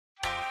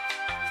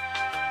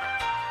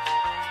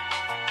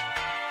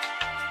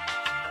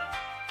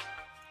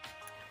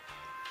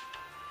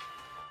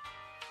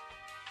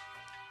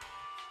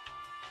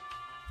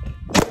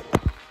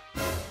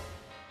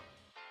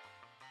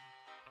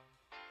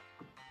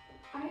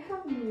I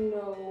have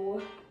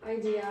no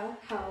idea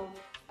how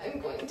I'm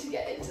going to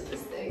get into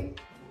this thing.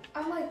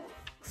 I'm like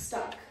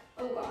stuck.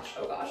 Oh gosh,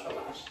 oh gosh, oh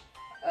gosh.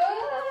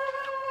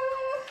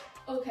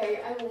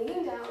 Okay, I'm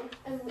leaning down.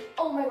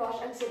 Oh my gosh,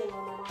 I'm sitting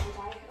on my mom's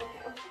eye.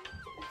 Okay,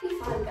 I'll be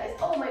fine, guys.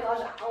 Oh my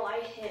gosh, ow, I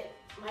hit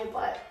my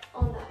butt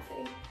on that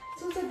thing.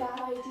 This was a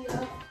bad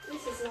idea.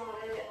 This is not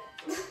it.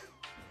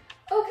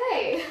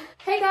 Okay.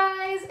 Hey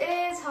guys,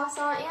 it's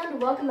Hassa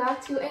and welcome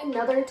back to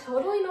another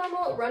totally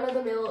normal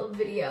run-of-the-mill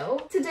video.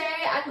 Today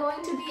I'm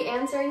going to be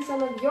answering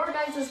some of your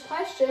guys'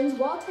 questions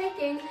while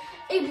taking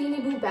a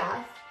Beanie Boo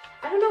bath.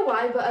 I don't know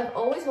why, but I've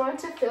always wanted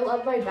to fill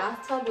up my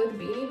bathtub with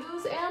Beanie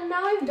Boos and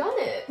now I've done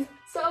it.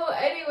 So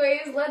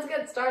anyways, let's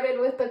get started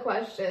with the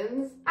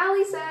questions.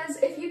 Allie says,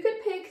 if you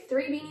could pick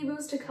 3 Beanie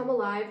Boos to come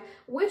alive,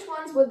 which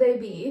ones would they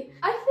be?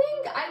 I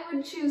think I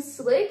would choose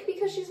Slick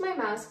because she's my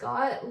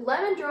mascot,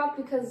 Lemon Drop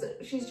because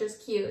she's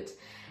just cute,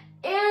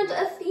 and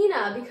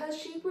Athena because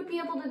she would be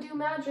able to do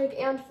magic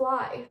and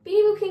fly.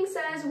 Beanie Boo King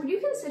says, would you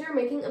consider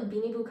making a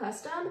Beanie Boo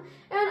custom?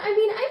 And I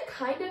mean, I've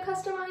kind of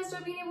customized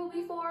a Beanie Boo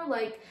before.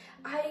 Like,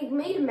 I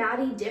made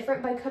Maddie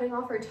different by cutting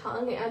off her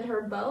tongue and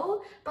her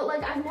bow, but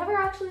like I've never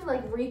actually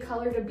like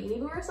recolored a Beanie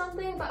Boo or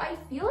something, but I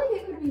feel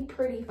like it could be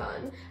pretty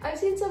fun. I've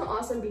seen some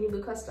awesome Beanie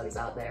Boo customs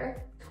out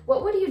there.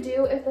 What would you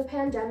do if the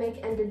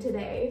pandemic ended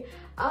today?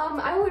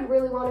 I would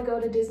really want to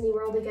go to Disney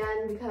World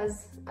again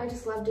because I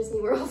just love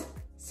Disney World.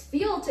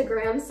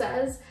 Spieltagram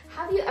says,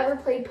 have you ever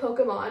played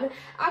Pokemon?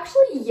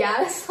 Actually,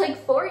 yes. Like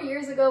 4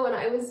 years ago when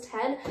I was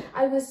 10,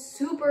 I was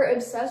super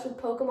obsessed with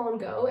Pokemon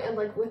Go and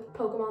like with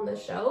Pokemon the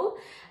show.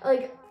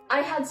 Like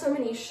I had so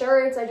many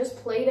shirts, I just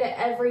played it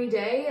every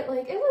day.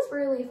 Like it was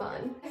really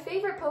fun. My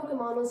favorite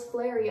Pokemon was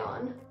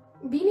Flareon.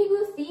 Beanie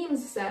Boo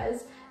Themes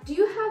says, do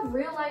you have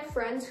real life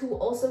friends who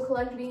also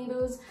collect Beanie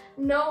Boos?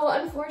 No,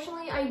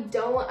 unfortunately I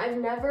don't. I've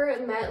never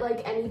met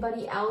like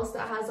anybody else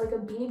that has like a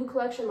Beanie Boo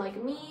collection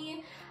like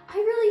me. I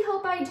really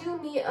hope I do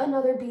meet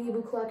another Beanie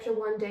Boo collection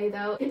one day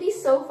though. It'd be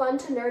so fun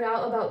to nerd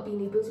out about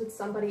Beanie Boos with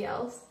somebody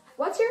else.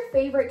 What's your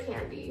favorite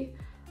candy?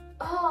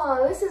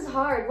 Oh, this is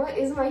hard. What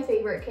is my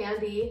favorite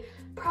candy?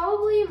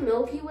 Probably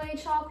Milky Way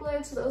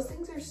chocolates. Those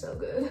things are so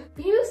good.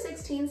 Beanie Boo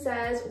 16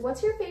 says,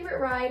 what's your favorite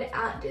ride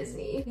at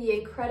Disney?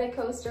 The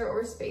Incredicoaster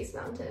or Space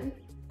Mountain?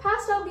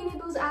 Pastel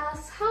Beanie Boos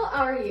asks, how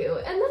are you?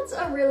 And that's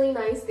a really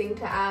nice thing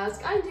to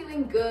ask. I'm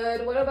doing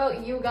good. What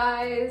about you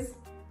guys?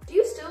 Do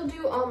you still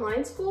do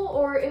online school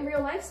or in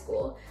real life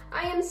school?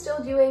 I am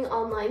still doing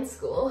online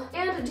school.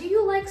 And do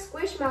you like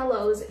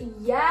Squishmallows?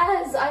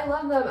 Yes, I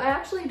love them. I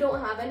actually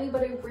don't have any,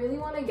 but I really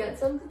want to get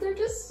some because they're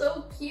just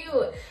so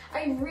cute.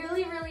 I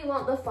really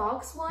want the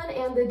fox one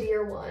and the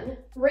deer one.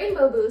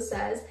 Rainbow Boo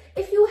says,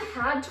 if you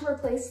had to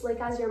replace Slick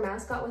as your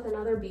mascot with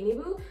another Beanie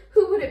Boo,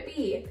 who would it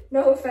be?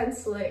 No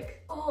offense,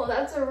 Slick. Oh,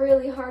 that's a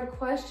really hard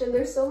question.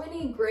 There's so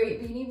many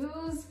great Beanie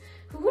Boos.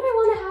 Who would I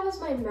want to have as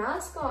my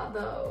mascot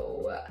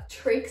though?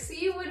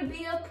 Trixie would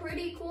be a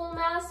pretty cool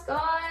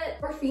mascot.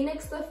 Or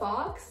Phoenix the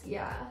Fox,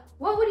 yeah.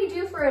 What would you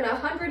do for an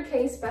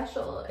 100K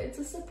special? It's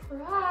a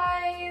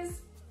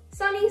surprise.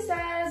 Sunny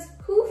says,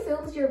 who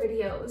films your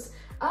videos?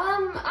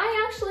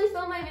 I actually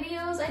film my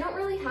videos. I don't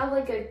really have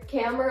like a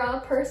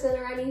camera person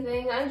or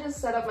anything. I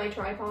just set up my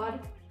tripod.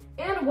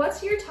 And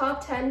what's your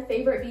top 10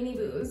 favorite Beanie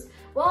Boos?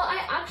 Well,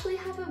 I actually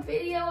have a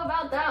video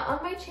about that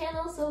on my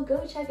channel, so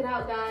go check it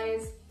out,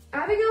 guys.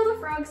 Abigail the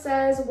Frog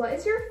says, what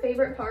is your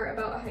favorite part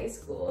about high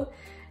school?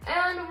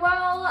 And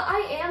well,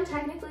 I am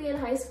technically in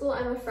high school.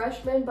 I'm a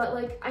freshman, but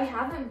like I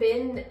haven't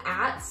been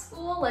at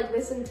school like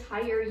this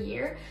entire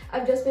year.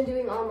 I've just been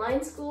doing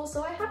online school,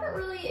 so I haven't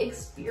really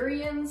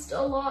experienced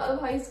a lot of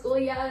high school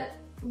yet.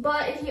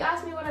 But if you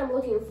ask me what I'm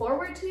looking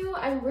forward to,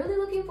 I'm really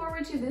looking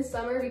forward to this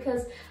summer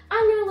because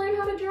I'm gonna learn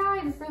how to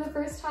drive for the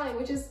first time,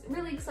 which is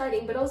really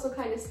exciting, but also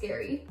kind of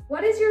scary.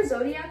 What is your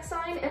zodiac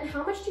sign and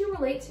how much do you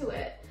relate to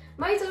it?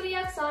 My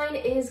zodiac sign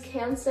is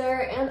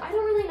Cancer, and I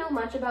don't really know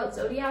much about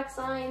zodiac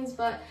signs,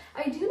 but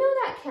I do know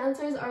that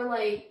Cancers are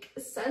like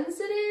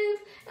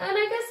sensitive, and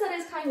I guess that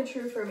is kind of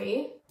true for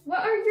me.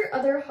 What are your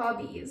other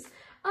hobbies?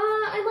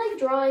 I like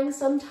drawing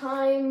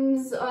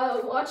sometimes,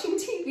 watching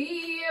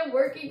TV,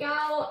 working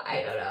out,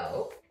 I don't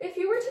know. If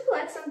you were to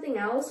collect something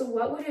else,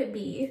 what would it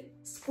be?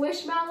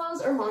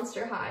 Squishmallows or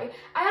Monster High?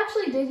 I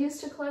actually did used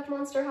to collect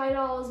Monster High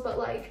dolls, but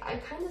like I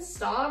kind of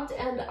stopped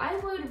and I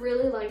would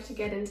really like to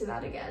get into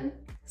that again.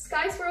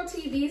 Sky Swirl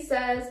TV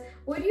says,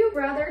 would you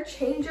rather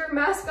change your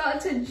mascot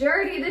to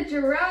Journey the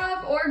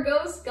giraffe or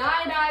go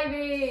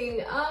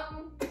skydiving?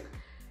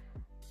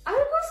 I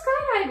would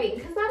go skydiving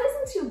because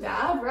that isn't too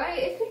bad, right?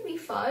 It could be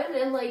fun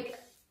and like,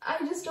 I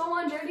just don't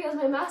want Journey as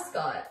my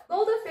mascot.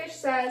 Golda Fish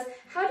says,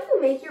 how do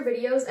you make your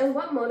videos and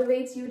what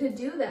motivates you to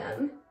do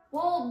them?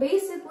 Well,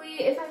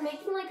 basically, if I'm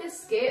making like a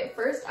skit,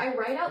 first I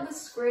write out the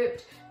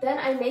script, then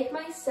I make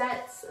my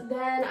sets,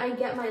 then I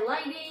get my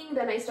lighting,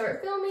 then I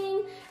start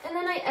filming, and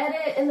then I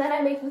edit, and then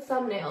I make the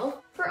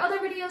thumbnail. For other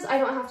videos, I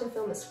don't have to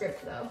film a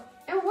script though.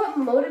 And what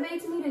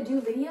motivates me to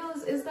do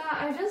videos is that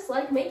I just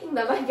like making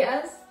them, I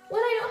guess.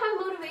 when I don't have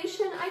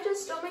motivation, I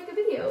just don't make a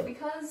video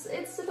because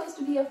it's supposed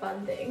to be a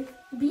fun thing.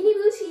 Beanie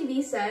Boo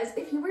TV says,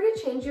 if you were to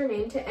change your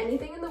name to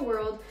anything in the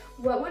world,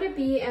 what would it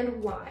be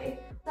and why?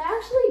 I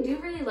actually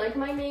do really like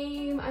my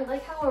name. I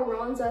like how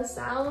Aranza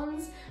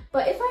sounds,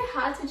 but if I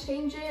had to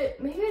change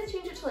it, maybe I'd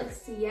change it to like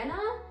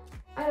Sienna?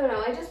 I don't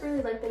know, I just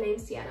really like the name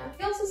Sienna.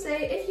 They also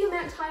say, if you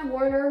met Ty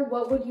Warner,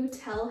 what would you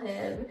tell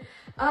him?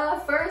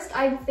 First,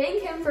 I'd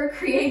thank him for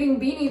creating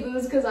Beanie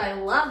Boos because I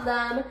love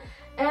them.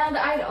 And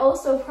I'd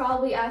also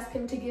probably ask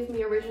him to give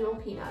me original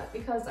peanut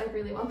because I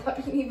really want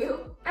that Beanie Boo.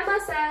 Emma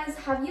says,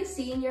 have you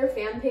seen your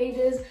fan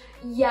pages?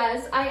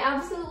 Yes, I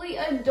absolutely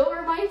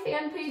adore my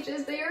fan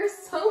pages. They are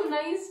so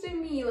nice to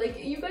me.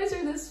 Like, you guys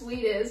are the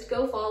sweetest.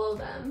 Go follow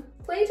them.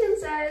 Clayton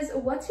says,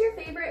 what's your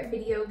favorite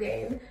video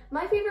game?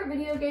 My favorite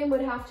video game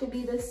would have to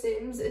be The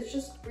Sims. It's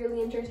just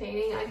really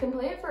entertaining. I can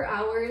play it for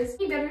hours.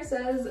 He better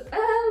says,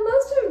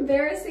 most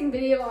embarrassing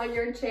video on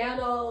your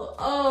channel.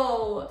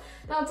 Oh,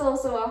 that's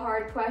also a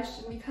hard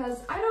question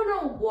because I don't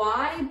know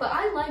why, but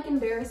I like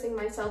embarrassing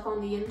myself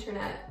on the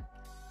internet.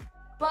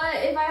 But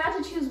if I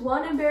had to choose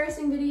one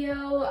embarrassing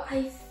video,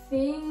 I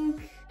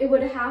think it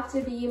would have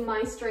to be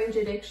my strange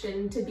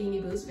addiction to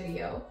Beanie Boo's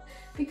video.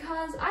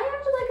 Because I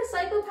acted like a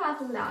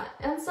psychopath in that,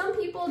 and some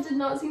people did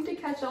not seem to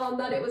catch on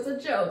that it was a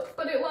joke,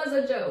 but it was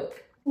a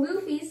joke.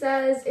 Luffy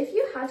says, if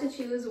you had to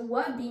choose,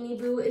 what Beanie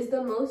Boo is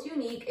the most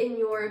unique in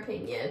your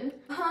opinion?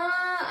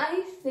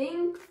 I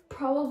think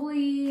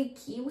probably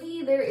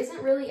Kiwi. There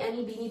isn't really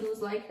any Beanie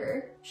Boos like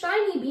her.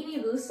 Shiny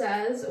Beanie Boo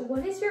says,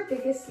 what is your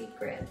biggest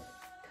secret?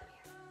 Come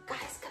here.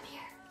 Guys, come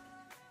here.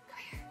 Come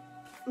here.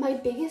 My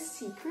biggest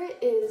secret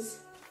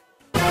is...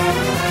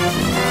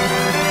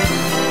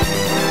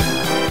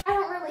 I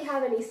don't really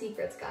have any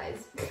secrets,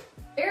 guys.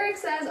 Eric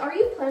says, are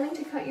you planning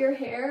to cut your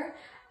hair?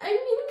 I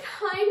mean,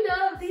 kind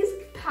of. These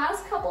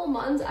past couple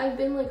months, I've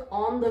been like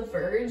on the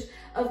verge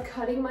of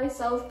cutting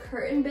myself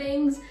curtain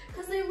bangs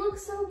because they look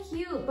so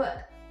cute,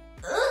 but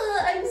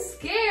I'm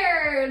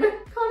scared.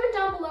 Comment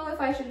down below if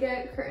I should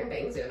get curtain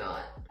bangs or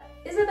not.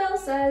 Isabel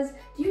says,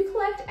 do you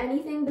collect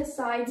anything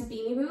besides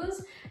Beanie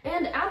Boos?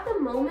 And at the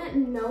moment,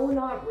 no,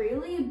 not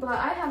really, but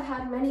I have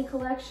had many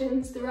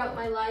collections throughout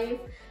my life.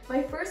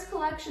 My first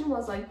collection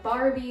was like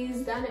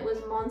Barbies, then it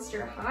was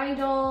Monster High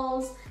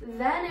dolls,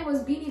 then it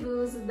was Beanie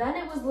Boos, then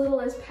it was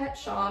Littlest Pet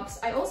Shops.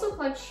 I also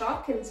collect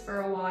Shopkins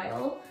for a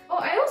while. Oh,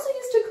 I also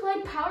used to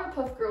collect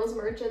Powerpuff Girls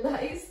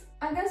merchandise.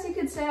 I guess you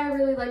could say I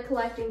really like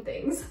collecting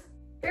things.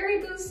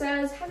 Fairy Boo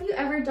says, have you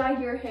ever dyed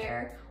your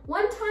hair?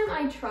 One time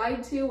I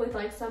tried to with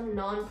like some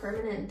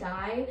non-permanent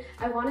dye.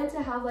 I wanted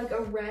to have like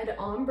a red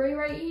ombre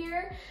right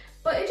here,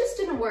 but it just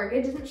didn't work.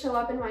 It didn't show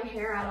up in my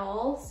hair at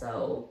all,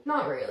 so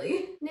not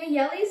really.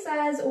 Nayeli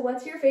says,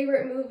 what's your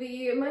favorite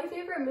movie? My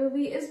favorite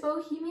movie is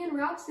Bohemian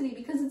Rhapsody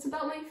because it's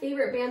about my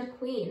favorite band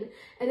Queen,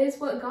 and it's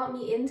what got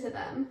me into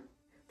them.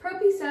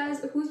 Propi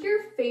says, who's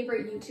your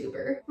favorite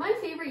YouTuber? My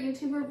favorite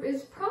YouTuber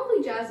is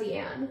probably Jazzy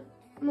Ann.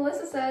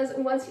 Melissa says,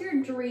 what's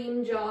your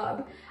dream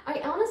job?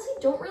 I honestly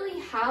don't really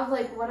have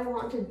like what I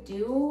want to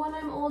do when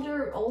I'm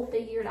older all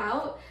figured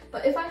out,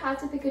 but if I had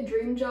to pick a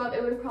dream job,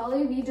 it would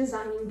probably be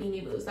designing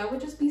Beanie Boos. That would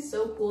just be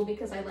so cool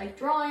because I like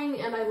drawing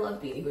and I love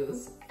Beanie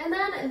Boos. And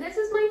then this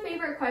is my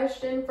favorite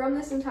question from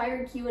this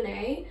entire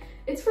Q&A.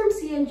 It's from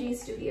CNG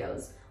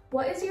Studios.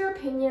 What is your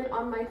opinion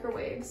on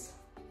microwaves?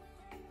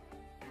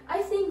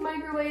 I think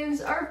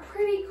microwaves are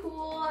pretty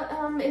cool.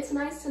 It's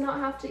nice to not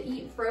have to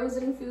eat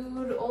frozen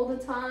food all the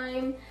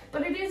time,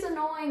 but it is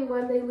annoying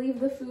when they leave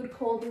the food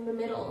cold in the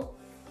middle.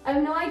 I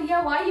have no idea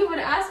why you would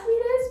ask me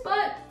this,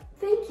 but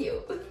thank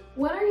you.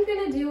 When are you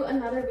gonna do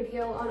another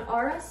video on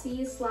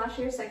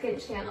RSC/your second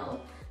channel?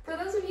 For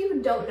those of you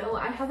who don't know,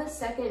 I have a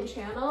second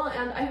channel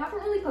and I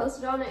haven't really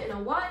posted on it in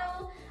a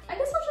while. I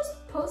guess I'll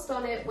just post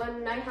on it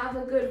when I have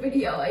a good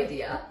video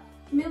idea.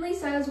 Millie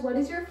says, what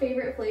is your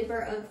favorite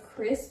flavor of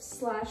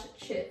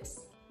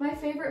crisps/chips? My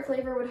favorite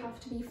flavor would have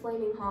to be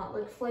Flaming Hot,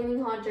 like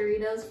Flaming Hot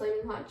Doritos,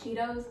 Flaming Hot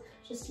Cheetos,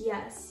 just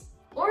yes.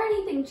 Or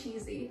anything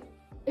cheesy.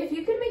 If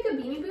you could make a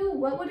Beanie Boo,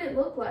 what would it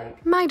look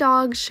like? My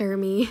dog,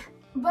 Shermie.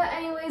 But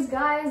anyways,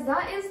 guys,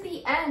 that is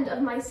the end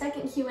of my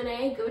second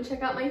Q&A. Go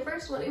check out my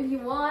first one if you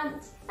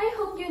want. I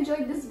hope you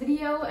enjoyed this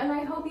video, and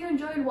I hope you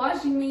enjoyed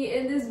watching me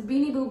in this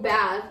Beanie Boo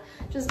bath.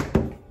 Just,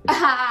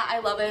 I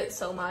love it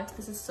so much.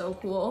 This is so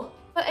cool.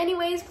 But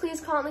anyways, please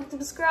comment, like,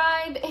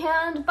 subscribe,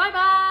 and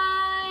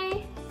bye-bye!